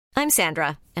I'm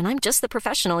Sandra, and I'm just the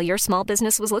professional your small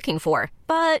business was looking for.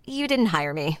 But you didn't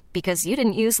hire me because you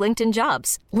didn't use LinkedIn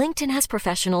Jobs. LinkedIn has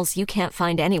professionals you can't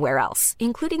find anywhere else,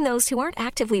 including those who aren't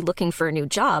actively looking for a new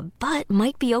job, but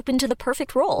might be open to the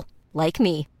perfect role, like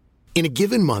me. In a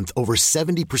given month, over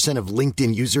 70% of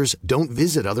LinkedIn users don't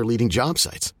visit other leading job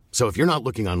sites. So if you're not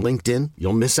looking on LinkedIn,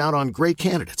 you'll miss out on great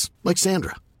candidates like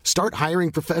Sandra. Start hiring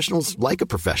professionals like a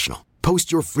professional.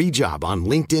 Post your free job on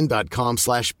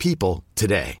linkedin.com/people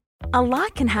today. A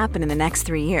lot can happen in the next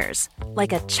 3 years.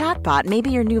 Like a chatbot may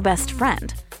be your new best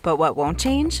friend. But what won't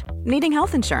change? Needing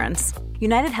health insurance.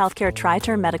 United Healthcare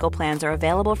Tri-Term Medical Plans are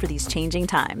available for these changing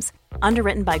times.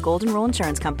 Underwritten by Golden Rule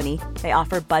Insurance Company, they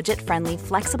offer budget-friendly,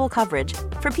 flexible coverage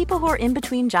for people who are in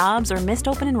between jobs or missed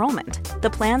open enrollment. The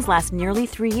plans last nearly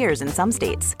 3 years in some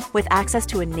states, with access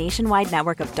to a nationwide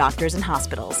network of doctors and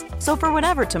hospitals. So for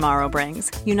whatever tomorrow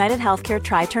brings, United Healthcare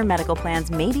Tri-Term Medical Plans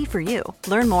may be for you.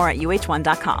 Learn more at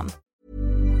uh1.com.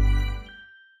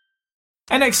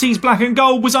 NXT's Black and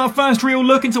Gold was our first real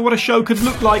look into what a show could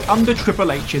look like under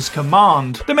Triple H's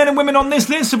command. The men and women on this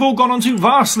list have all gone on to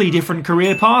vastly different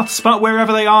career paths, but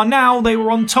wherever they are now, they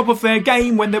were on top of their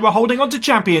game when they were holding on to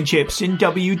championships in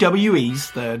WWE's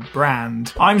third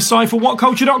brand. I'm Cy for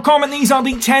WhatCulture.com, and these are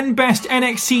the 10 best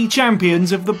NXT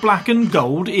champions of the Black and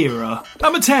Gold era.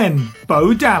 Number 10,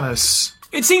 Bo Dallas.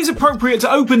 It seems appropriate to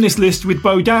open this list with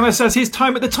Bo Dallas, as his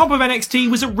time at the top of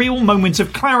NXT was a real moment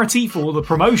of clarity for the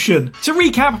promotion. To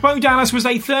recap, Bo Dallas was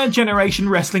a third-generation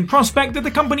wrestling prospect that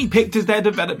the company picked as their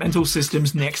developmental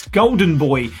system's next golden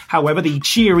boy. However, the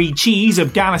cheery cheese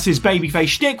of Dallas's babyface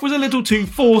shtick was a little too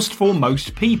forced for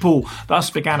most people.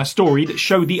 Thus began a story that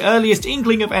showed the earliest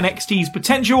inkling of NXT's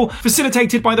potential,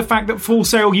 facilitated by the fact that Full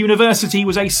Sail University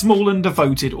was a small and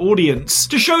devoted audience.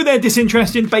 To show their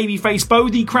disinterest in babyface Bo,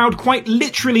 the crowd quite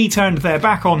literally turned their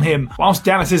back on him. Whilst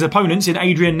Dallas's opponents in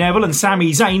Adrian Neville and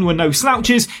Sami Zayn were no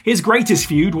slouches, his greatest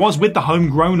feud was with the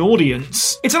homegrown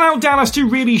audience. It allowed Dallas to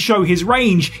really show his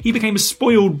range. He became a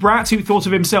spoiled brat who thought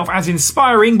of himself as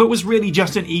inspiring but was really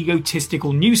just an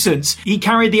egotistical nuisance. He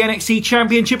carried the NXT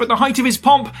Championship at the height of his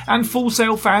pomp, and Full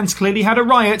Sail fans clearly had a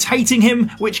riot hating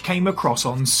him, which came across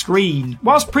on screen.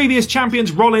 Whilst previous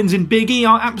champions Rollins and Big E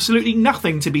are absolutely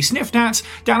nothing to be sniffed at,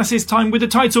 Dallas's time with the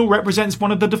title represents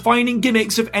one of the defining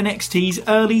gimmicks of NXT's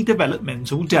early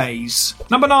developmental days.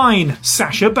 Number 9,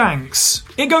 Sasha Banks.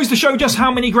 It goes to show just how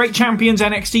many great champions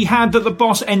NXT had that the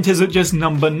boss enters at just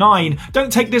number 9.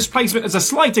 Don't take this placement as a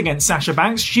slight against Sasha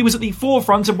Banks. She was at the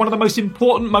forefront of one of the most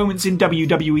important moments in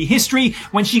WWE history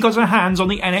when she got her hands on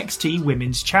the NXT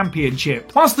Women's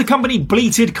Championship. Whilst the company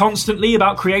bleated constantly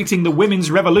about creating the Women's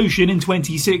Revolution in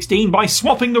 2016 by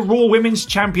swapping the Raw Women's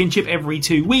Championship every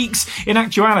 2 weeks, in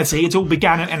actuality it all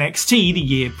began at NXT the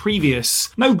year previous.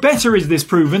 No better is this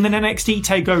proven than NXT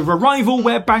TakeOver Arrival,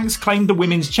 where Banks claimed the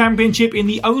Women's Championship in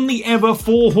the only ever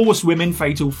 4 horsewomen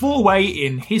fatal 4-way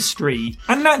in history.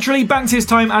 And naturally, Banks'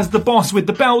 time as the boss with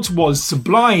the belt was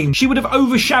sublime. She would have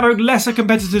overshadowed lesser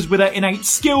competitors with her innate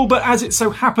skill, but as it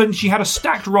so happened, she had a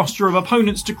stacked roster of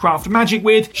opponents to craft magic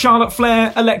with: Charlotte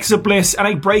Flair, Alexa Bliss, and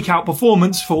a breakout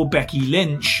performance for Becky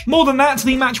Lynch. More than that,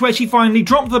 the match where she finally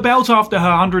dropped the belt after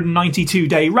her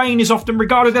 192-day reign is often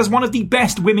regarded as one of the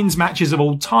best women's matches of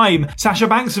all time. Sasha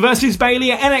Banks versus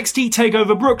Bayley at NXT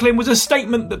TakeOver Brooklyn was a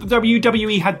statement that the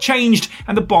WWE had changed,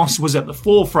 and the boss was at the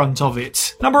forefront of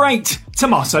it. Number 8,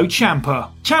 Tommaso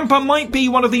Ciampa. Ciampa might be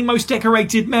one of the most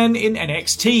decorated men in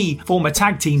NXT. Former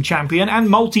tag team champion and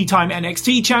multi-time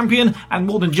NXT champion, and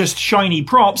more than just shiny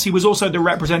props, he was also the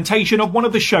representation of one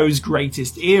of the show's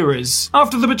greatest eras.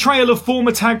 After the betrayal of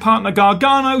former tag partner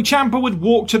Gargano, Ciampa would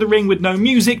walk to the ring with no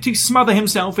music to smother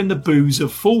himself in the booze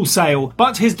of Full Sail.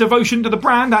 But his devotion to the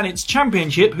brand and its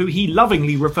championship, who he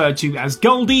lovingly referred to as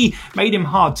Goldie, made him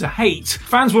hard to hate.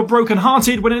 Fans were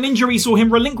broken-hearted when an injury saw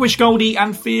him relinquish Goldie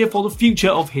and fear for the future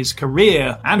of his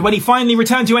career. And when he finally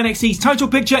returned to NXT's title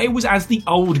picture, it was as the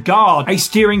Old Guard, a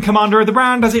steering commander of the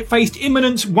brand as it faced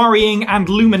imminent, worrying, and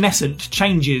luminescent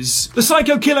changes. The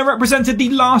Psycho Killer represented the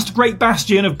last great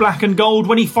bastion of Black and Gold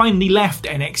when he finally left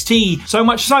NXT, so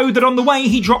much so that on the way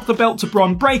he dropped the belt to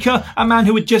Bron Breakker, a man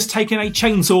who had just taken a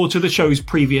chainsaw to the show's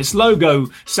previous logo.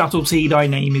 Subtlety, thy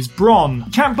name is Bron.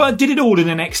 Ciampa did it all in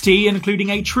NXT, including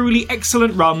a truly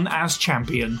excellent run as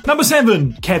champion. Number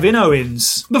 7. Kevin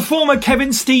Owens. The former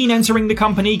Kevin Steen entering the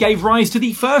company gave rise to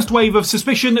the first wave of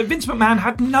suspicion that Vince McMahon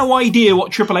had no idea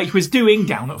what Triple H was doing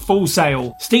down at Full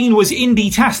Sail. Steen was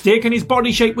indie-tastic and his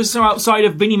body shape was so outside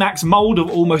of Vinnie Mac's mould of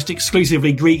almost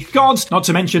exclusively Greek gods, not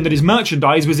to mention that his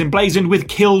merchandise was emblazoned with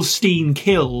Kill Steen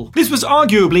Kill. This was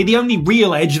arguably the only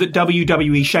real edge that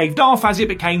WWE shaved off, as it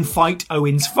became Fight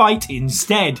Owens Fight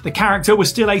instead. The character was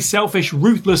still a selfish,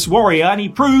 ruthless warrior, and he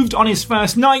proved on his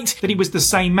first night that he was the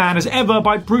same man as ever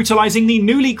by brutalising the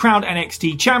newly crowned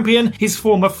NXT champion, his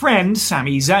former friend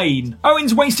Sami Zayn.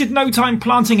 Owens wasted no time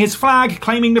planting his flag,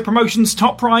 claiming the promotion's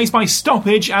top prize by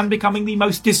stoppage and becoming the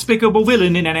most despicable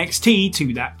villain in NXT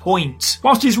to that point.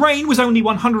 Whilst his reign was only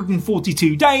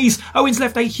 142 days, Owens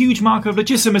left a huge mark of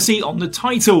legitimacy on the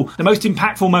title. The most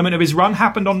impactful moment of his run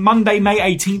happened on Monday, May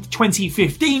 18th,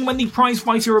 2015, when the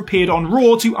prizefighter appeared on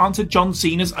Raw to answer John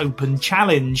Cena's open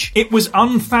challenge. It was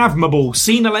unfathomable.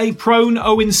 Cena lay prone,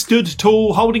 Owens stood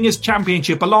tall, holding his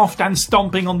championship aloft and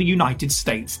stomping on the United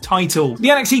States title. The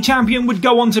NXT champion would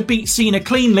go on to beat Cena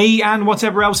cleanly, and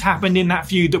whatever else happened in that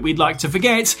feud that we'd like to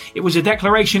forget, it was a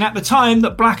declaration at the time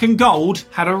that black and gold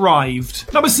had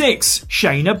arrived. Number 6.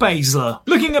 Shayna Baszler.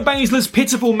 Looking at Baszler's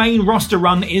pitiful main roster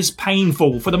run is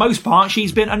painful. For the most part,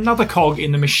 she's been another cog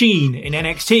in the machine. In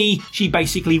NXT, she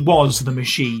basically was the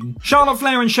machine. Charlotte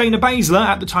Flair and Shayna Baszler,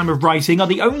 at the time of writing, are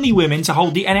the only women to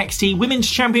hold the NXT Women's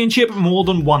Championship more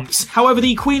than once. However,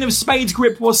 the Queen of Spades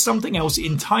grip was something else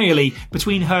entirely.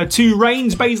 Between her two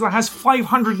reigns, Baszler has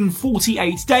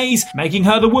 548 days, making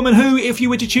her the woman who, if you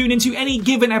were to tune into any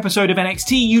given episode of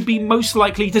NXT, you'd be most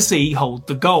likely to see hold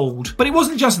the gold. But it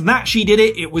wasn't just that she did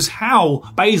it was how.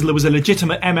 Baszler was a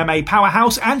legitimate MMA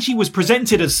powerhouse, and she was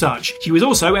presented as such. She was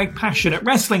also a passionate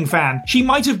wrestling fan. She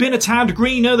might have been a tad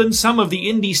greener than some of the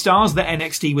indie stars that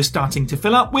NXT was starting to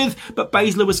fill up with, but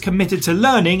Baszler was committed to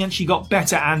learning, and she got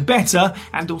better and better,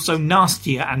 and also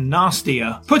nastier and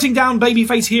nastier. Putting down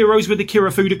babyface heroes with the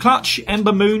Kirifuda clutch,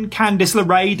 Ember Moon, Candice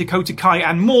LeRae, Dakota Kai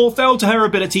and more fell to her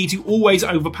ability to always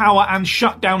overpower and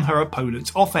shut down her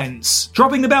opponent's offense.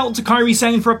 Dropping the belt to Kairi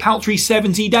Sane for a paltry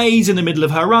 70 days in the middle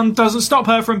of her run doesn't stop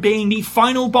her from being the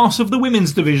final boss of the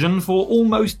women's division for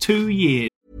almost 2 years.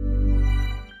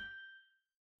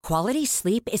 Quality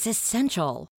sleep is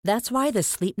essential. That's why the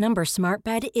Sleep Number Smart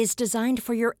Bed is designed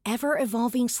for your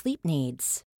ever-evolving sleep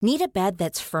needs. Need a bed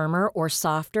that's firmer or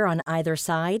softer on either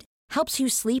side? Helps you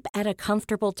sleep at a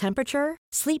comfortable temperature?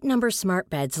 Sleep Number Smart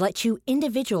Beds let you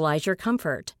individualize your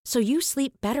comfort, so you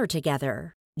sleep better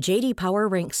together. J.D. Power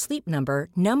ranks Sleep Number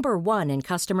number 1 in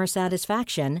customer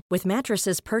satisfaction with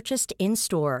mattresses purchased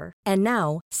in-store. And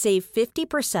now, save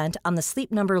 50% on the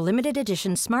Sleep Number Limited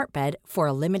Edition Smart Bed for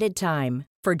a limited time.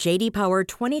 For J.D. Power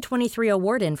 2023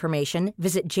 award information,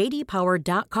 visit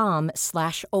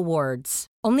jdpower.com/awards.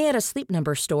 Only at a Sleep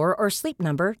Number store or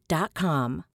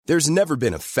sleepnumber.com. There's never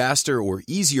been a faster or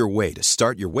easier way to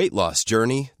start your weight loss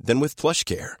journey than with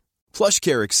PlushCare.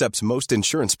 PlushCare accepts most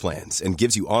insurance plans and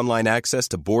gives you online access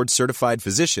to board-certified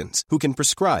physicians who can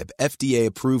prescribe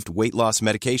FDA-approved weight loss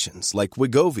medications like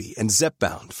Wegovy and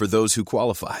Zepbound for those who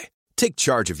qualify. Take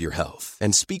charge of your health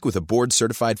and speak with a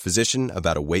board-certified physician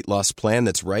about a weight loss plan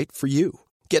that's right for you.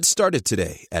 Get started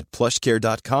today at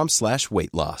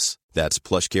plushcare.com/weight-loss. That's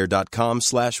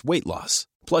plushcare.com/weight-loss.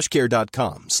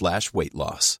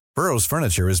 plushcare.com/weight-loss. Burrow's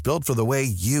furniture is built for the way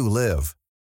you live.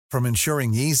 From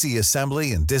ensuring easy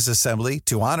assembly and disassembly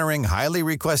to honoring highly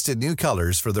requested new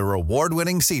colors for their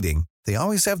award-winning seating, they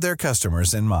always have their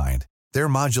customers in mind. Their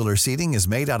modular seating is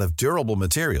made out of durable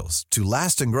materials to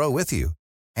last and grow with you.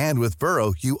 And with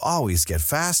Burrow, you always get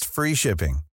fast, free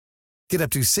shipping. Get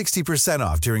up to 60%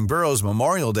 off during Burrow's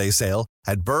Memorial Day sale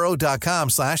at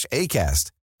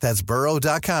burrow.com/ACAST. That's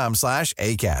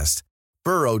burrow.com/ACAST.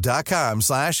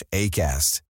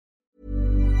 burrow.com/ACAST.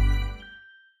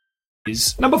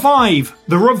 Number 5.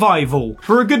 The Revival.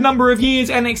 For a good number of years,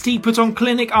 NXT put on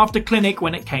clinic after clinic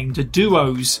when it came to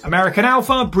duos. American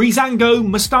Alpha, Breezango,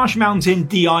 Mustache Mountain,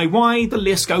 DIY, the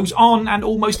list goes on, and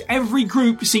almost every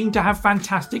group seemed to have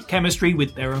fantastic chemistry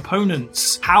with their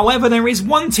opponents. However, there is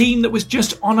one team that was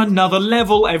just on another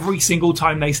level every single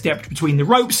time they stepped between the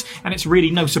ropes, and it's really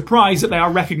no surprise that they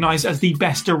are recognised as the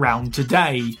best around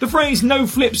today. The phrase "no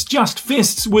flips, just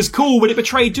fists" was cool, but it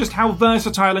betrayed just how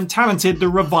versatile and talented the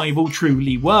Revival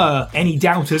truly were. Any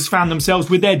doubters found themselves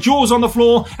with their jaws on the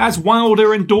floor as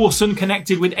Wilder and Dawson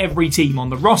connected with every team on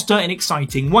the roster in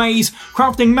exciting ways,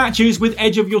 crafting matches with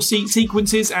edge-of-your-seat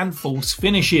sequences and false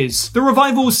finishes. The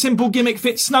Revival's simple gimmick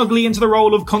fit snugly into the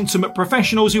role of consummate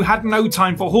professionals who had no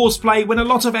time for horseplay when a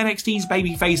lot of NXT's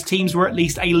babyface teams were at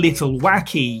least a little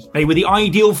wacky. They were the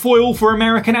ideal foil for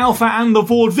American Alpha and the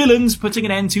Vaudevillains, putting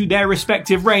an end to their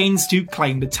respective reigns to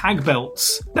claim the tag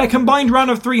belts. Their combined run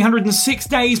of 306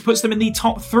 days puts them in the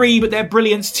top 3, but their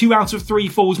brilliant 2 out of 3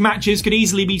 falls matches could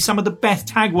easily be some of the best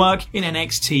tag work in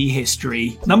NXT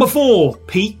history. Number 4,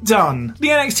 Pete Dunne. The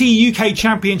NXT UK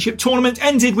Championship tournament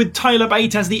ended with Tyler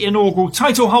Bate as the inaugural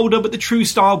title holder, but the true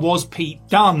star was Pete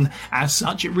Dunne. As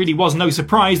such, it really was no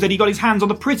surprise that he got his hands on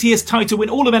the prettiest title in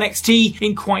all of NXT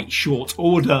in quite short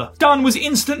order. Dunne was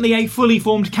instantly a fully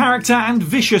formed character and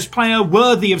vicious player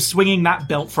worthy of swinging that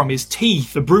belt from his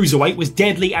teeth. The Bruiserweight was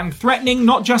deadly and threatening,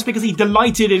 not just because he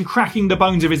delighted in cracking the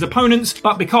bones of his opponents,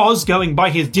 but because, going by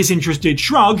his disinterested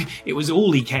shrug, it was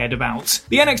all he cared about.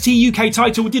 The NXT UK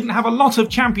title didn't have a lot of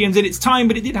champions in its time,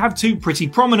 but it did have 2 pretty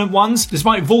prominent ones.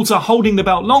 Despite Walter holding the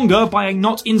belt longer by a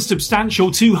not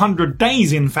insubstantial 200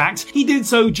 days in fact, he did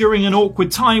so during an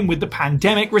awkward time with the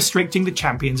pandemic restricting the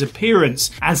champion's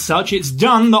appearance. As such, it's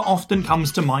Dunne that often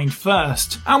comes to mind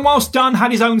first. And whilst Dunne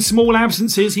had his own small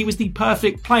absences, he was the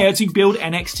perfect player to build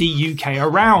NXT UK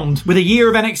around. With a year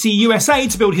of NXT USA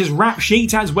to build his rap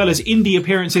sheet as well as indie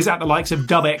appearances at the likes of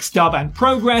Dub X Dub and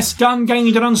Progress, Dunne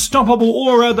gained an unstoppable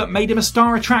aura that made him a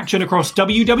star attraction across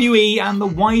WWE and the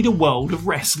wider world of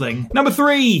wrestling. Number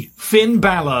 3, Finn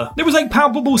Balor. There was a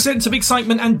palpable sense of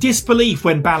excitement and disbelief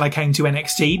when Balor came to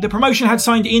NXT. The promotion had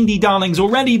signed indie darlings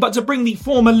already, but to bring the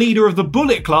former leader of the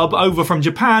Bullet Club over from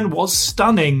Japan was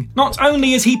stunning. Not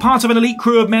only is he part of an elite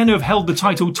crew of men who have held the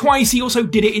title twice, he also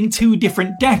did it in 2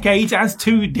 different decades as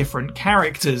 2 different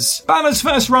characters. Balor's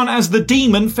first run as the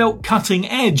Demon felt cutting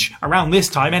edge. Around this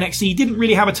time, NXT didn't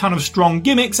really have a ton of strong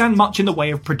gimmicks and much in the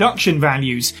way of production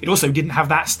values. It also didn't have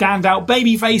that standout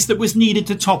babyface that was needed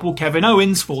to topple Kevin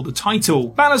Owens for the title.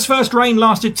 Balor's first reign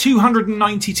lasted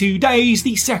 292 days,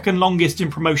 the second longest in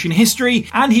promotion history,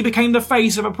 and he became the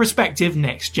face of a prospective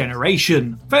next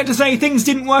generation. Fair to say things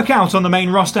didn't work out on the main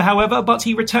roster, however, but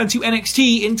he returned to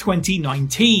NXT in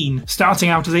 2019. Starting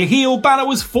out as a heel, Balor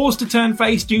was forced to turn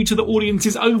face due to the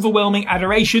audience's overwhelming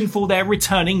adoration for their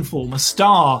returning former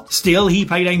star. Still, he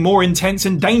played a more intense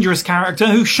and dangerous character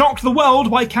who shocked the world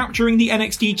by capturing the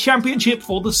NXT Championship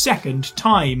for the second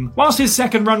time. Whilst his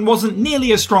second run wasn't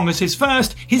nearly as strong as his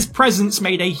first, his presence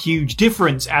made a huge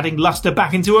difference, adding luster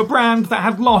back into a brand that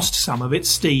had lost some of its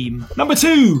steam. Number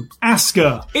 2,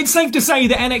 Asuka. It's safe to say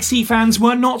that NXT fans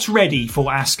were not ready for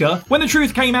Asuka. When the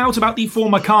truth came out about the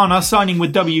former Kana signing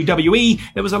with WWE,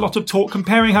 there was a lot of talk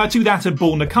comparing her to that of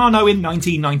Bull Nakano in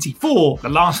 1994, the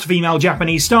last female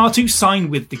Japanese star to sign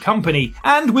with the company.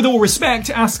 And with all respect,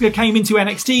 Asuka came into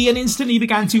NXT and instantly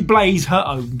began to blaze her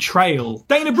own trail.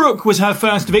 Dana Brooke was her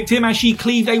first victim as she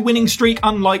cleaved a winning streak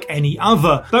unlike any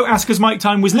other. Though Asuka's mic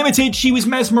time was limited, she was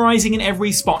mesmerising in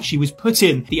every spot she was put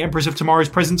in. The Empress of Tomorrow's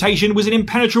presentation was an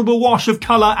impenetrable wash of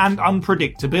colour and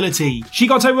unpredictability. She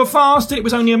got over fast, and it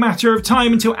was only a matter of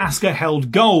time until Asuka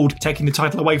held gold. Taking the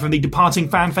title away from the departing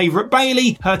fan favourite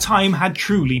Bayley, her time had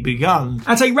truly begun.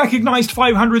 At a recognised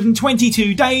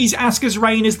 522 days, Asuka's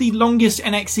reign is the longest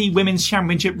NXT Women's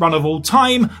Championship run of all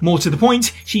time. More to the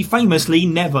point, she famously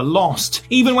never lost.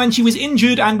 Even when she was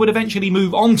injured and would eventually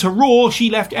move on to Raw, she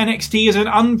left NXT as an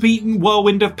unbeaten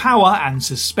whirlwind of power and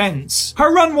suspense.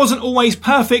 Her run wasn't always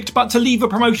perfect, but to leave a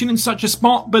promotion in such a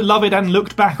spot, beloved and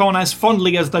looked back on as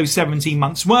fondly as those 17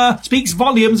 months were, speaks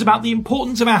volumes about the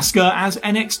importance of Asuka as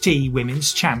NXT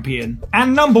Women's Champion.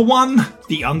 And number 1,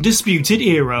 the Undisputed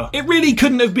Era. It really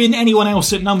couldn't have been anyone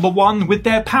else at number 1. With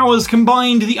their powers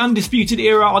combined, the Undisputed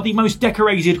Era are the most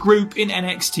decorated group in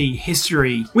NXT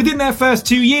history. Within their first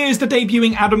 2 years, the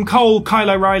debuting Adam Cole, Kyle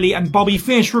O'Reilly and Bobby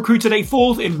Fish recruited a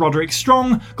 4th in Roderick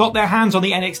Strong, got their hands on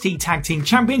the NXT Tag Team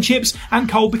Championships, and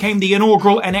Cole became the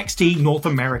inaugural NXT North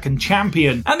American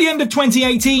Champion. At the end of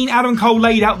 2018, Adam Cole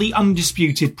laid out the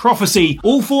undisputed prophecy.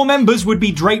 All 4 members would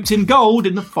be draped in gold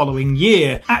in the following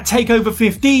year. At TakeOver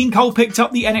 15, Cole picked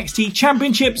up the NXT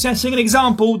Championship, setting an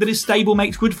example that his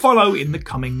stablemates would follow in the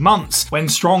coming months. When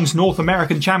Strong's North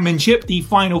American Championship, the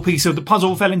final piece of the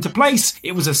puzzle, fell into place,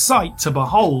 it was a sight to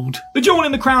behold. The jewel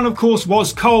in the crown, of course,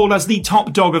 was Cole as the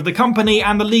top dog of the company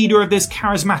and the leader of this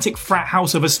charismatic frat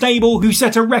house of a stable who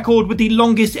set a record with the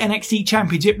longest NXT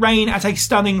Championship reign at a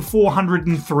stunning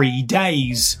 403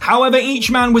 days. However,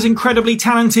 each man was incredibly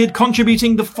talented,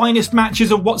 contributing the finest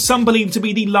matches of what some believe to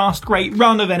be the last great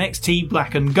run of NXT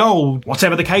Black and Gold.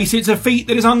 Whatever the case, it's a feat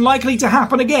that is unlikely to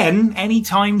happen again again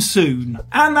anytime soon.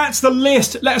 And that's the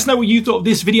list. Let us know what you thought of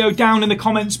this video down in the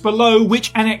comments below.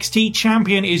 Which NXT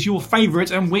champion is your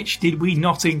favourite and which did we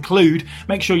not include?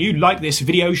 Make sure you like this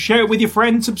video, share it with your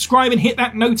friends, subscribe and hit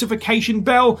that notification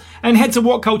bell, and head to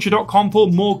whatculture.com for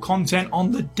more content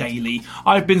on the daily.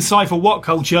 I've been Cy for What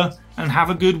Culture, and have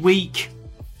a good week.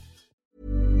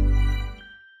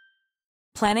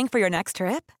 Planning for your next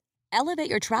trip? Elevate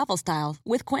your travel style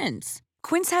with Quince.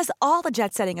 Quince has all the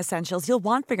jet-setting essentials you'll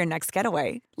want for your next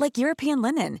getaway, like European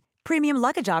linen, premium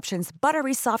luggage options,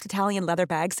 buttery soft Italian leather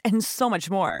bags, and so much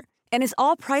more. And is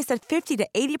all priced at 50 to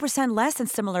 80% less than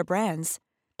similar brands.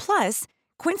 Plus,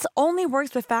 Quince only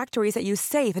works with factories that use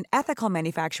safe and ethical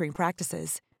manufacturing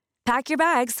practices. Pack your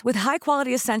bags with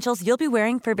high-quality essentials you'll be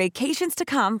wearing for vacations to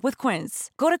come with Quince.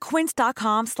 Go to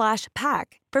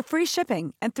quince.com/pack for free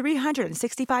shipping and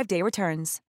 365-day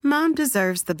returns. Mom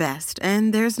deserves the best,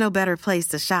 and there's no better place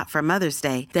to shop for Mother's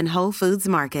Day than Whole Foods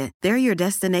Market. They're your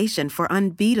destination for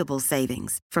unbeatable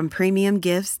savings, from premium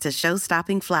gifts to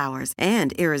show-stopping flowers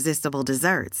and irresistible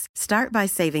desserts. Start by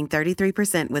saving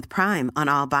 33% with Prime on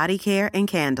all body care and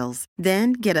candles.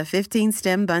 Then get a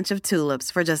 15-stem bunch of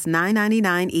tulips for just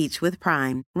 $9.99 each with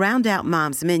Prime. Round out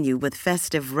Mom's menu with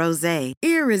festive rosé,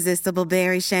 irresistible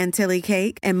berry chantilly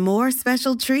cake, and more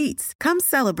special treats. Come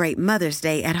celebrate Mother's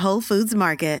Day at Whole Foods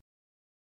Market.